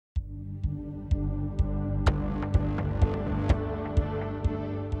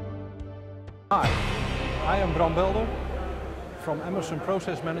Hi, I am Bram Belder from Emerson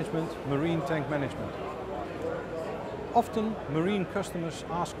Process Management, Marine Tank Management. Often marine customers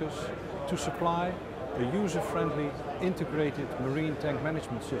ask us to supply a user-friendly integrated marine tank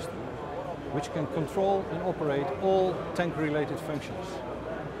management system which can control and operate all tank-related functions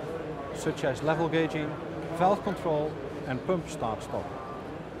such as level gauging, valve control and pump start-stop.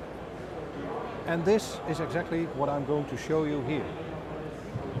 And this is exactly what I'm going to show you here.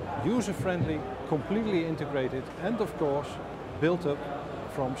 User-friendly, completely integrated and of course built up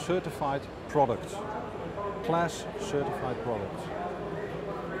from certified products, class certified products.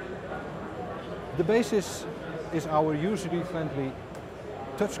 The basis is our user-friendly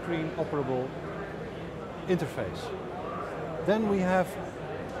touchscreen operable interface. Then we have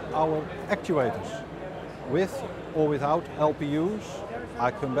our actuators with or without LPUs, I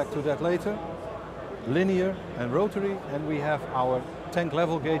come back to that later, linear and rotary, and we have our tank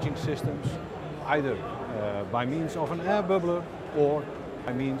level gauging systems either by means of an air bubbler or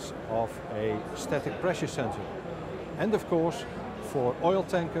by means of a static pressure sensor. And of course for oil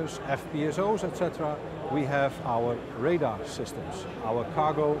tankers, FPSOs, etc. we have our radar systems, our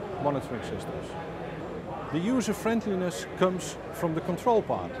cargo monitoring systems. The user friendliness comes from the control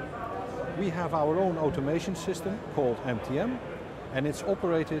part. We have our own automation system called MTM and it's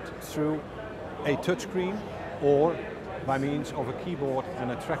operated through a touchscreen or by means of a keyboard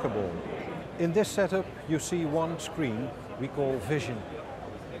and a trackball. In this setup you see one screen we call vision.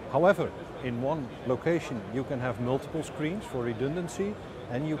 However, in one location you can have multiple screens for redundancy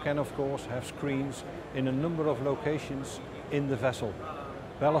and you can of course have screens in a number of locations in the vessel.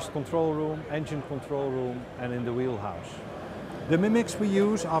 Ballast control room, engine control room and in the wheelhouse. The mimics we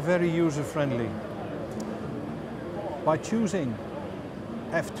use are very user friendly. By choosing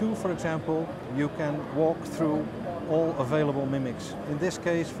F2 for example, you can walk through all available mimics. In this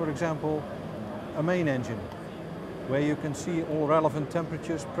case, for example, a main engine, where you can see all relevant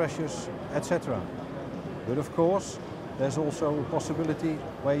temperatures, pressures, etc. But of course, there's also a possibility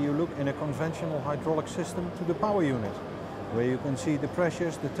where you look in a conventional hydraulic system to the power unit, where you can see the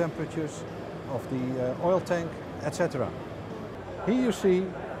pressures, the temperatures of the oil tank, etc. Here you see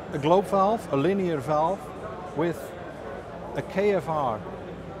a globe valve, a linear valve, with a KFR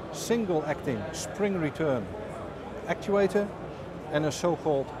single acting spring return actuator and a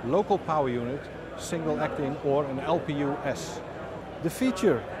so-called local power unit single acting or an LPU-S. The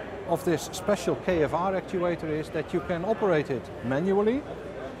feature of this special KFR actuator is that you can operate it manually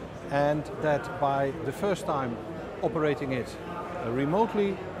and that by the first time operating it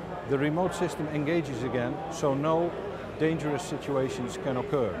remotely, the remote system engages again, so no dangerous situations can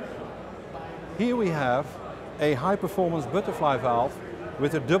occur. Here we have a high-performance butterfly valve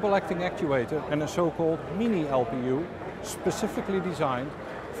with a double-acting actuator and a so-called mini LPU specifically designed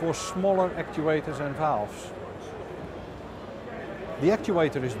for smaller actuators and valves. The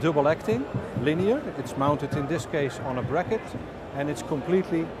actuator is double-acting, linear, it's mounted in this case on a bracket and it's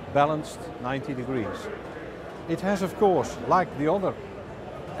completely balanced 90 degrees. It has of course, like the other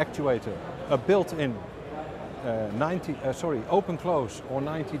actuator, a built-in open-close or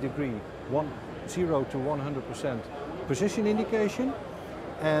 90 degree 0 to 100% position indication,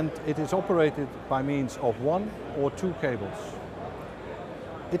 and it is operated by means of one or two cables.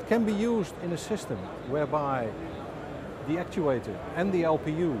 It can be used in a system whereby the actuator and the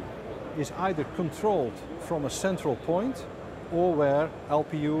LPU is either controlled from a central point or where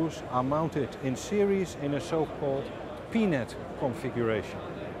LPUs are mounted in series in a so-called PNET configuration.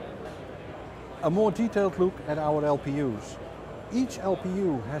 A more detailed look at our LPUs. Each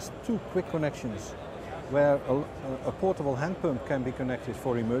LPU has two quick connections where a portable hand pump can be connected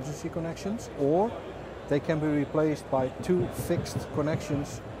for emergency connections, or they can be replaced by two fixed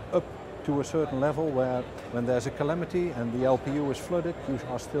connections up to a certain level where when there's a calamity and the LPU is flooded, you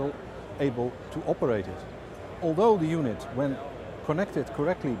are still able to operate it. Although the unit, when connected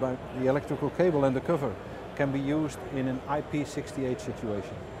correctly by the electrical cable and the cover, can be used in an IP68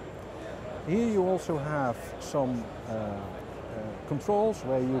 situation. Here you also have some controls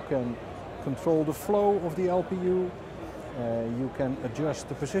where you can control the flow of the LPU, you can adjust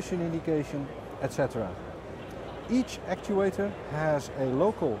the position indication, etc. Each actuator has a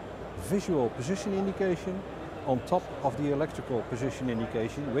local visual position indication on top of the electrical position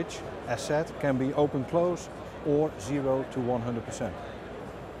indication, which, as said, can be open-close or 0 to 100%.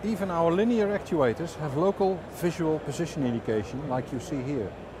 Even our linear actuators have local visual position indication, like you see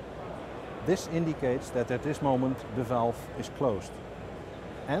here. This indicates that at this moment the valve is closed.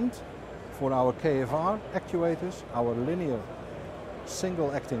 And for our KFR actuators, our linear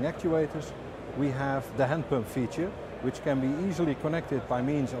single acting actuators, we have the hand pump feature, which can be easily connected by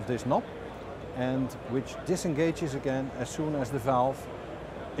means of this knob and which disengages again as soon as the valve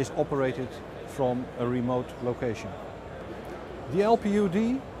is operated from a remote location. The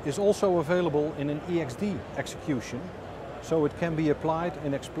LPUD is also available in an EXD execution, so it can be applied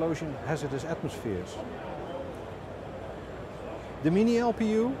in explosion hazardous atmospheres. The Mini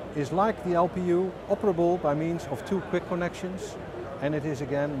LPU is like the LPU, operable by means of two quick connections, and it is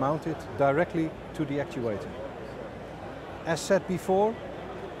again mounted directly to the actuator. As said before,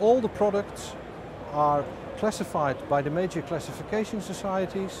 all the products are classified by the major classification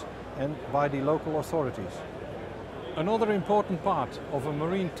societies and by the local authorities. Another important part of a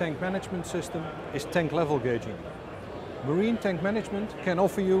marine tank management system is tank level gauging. Marine tank management can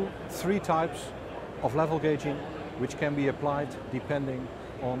offer you three types of level gauging, which can be applied depending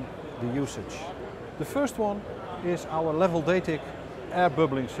on the usage. The first one is our level-datic air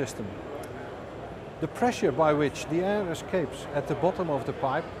bubbling system. The pressure by which the air escapes at the bottom of the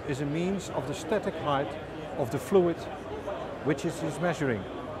pipe is a means of the static height of the fluid which it is measuring.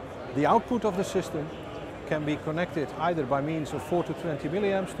 The output of the system can be connected either by means of 4 to 20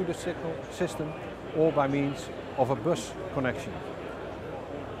 milliamps to the signal system or by means of a bus connection.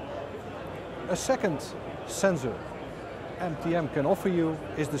 A second sensor MTM can offer you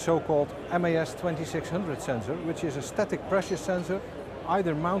is the so-called MAS 2600 sensor, which is a static pressure sensor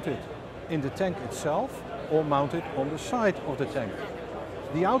either mounted in the tank itself or mounted on the side of the tank.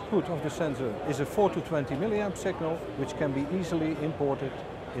 The output of the sensor is a 4 to 20 milliamp signal, which can be easily imported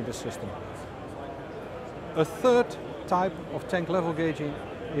in the system. A third type of tank level gauging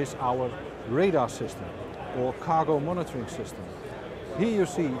is our radar system or cargo monitoring system. Here you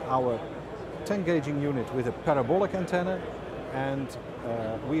see our tank gauging unit with a parabolic antenna, and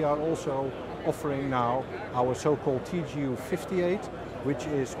we are also offering now our so-called TGU58, which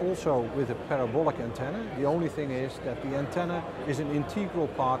is also with a parabolic antenna. The only thing is that the antenna is an integral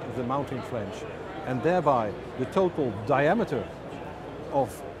part of the mounting flange, and thereby the total diameter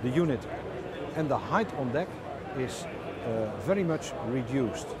of the unit and the height on deck is very much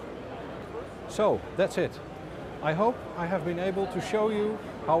reduced. So that's it. I hope I have been able to show you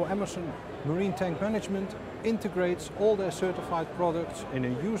how Emerson Marine Tank Management integrates all their certified products in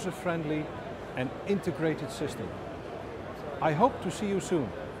a user-friendly and integrated system. I hope to see you soon.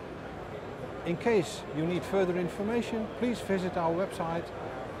 In case you need further information, please visit our website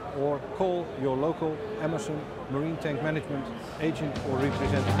or call your local Emerson Marine Tank Management agent or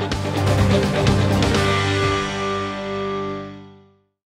representative.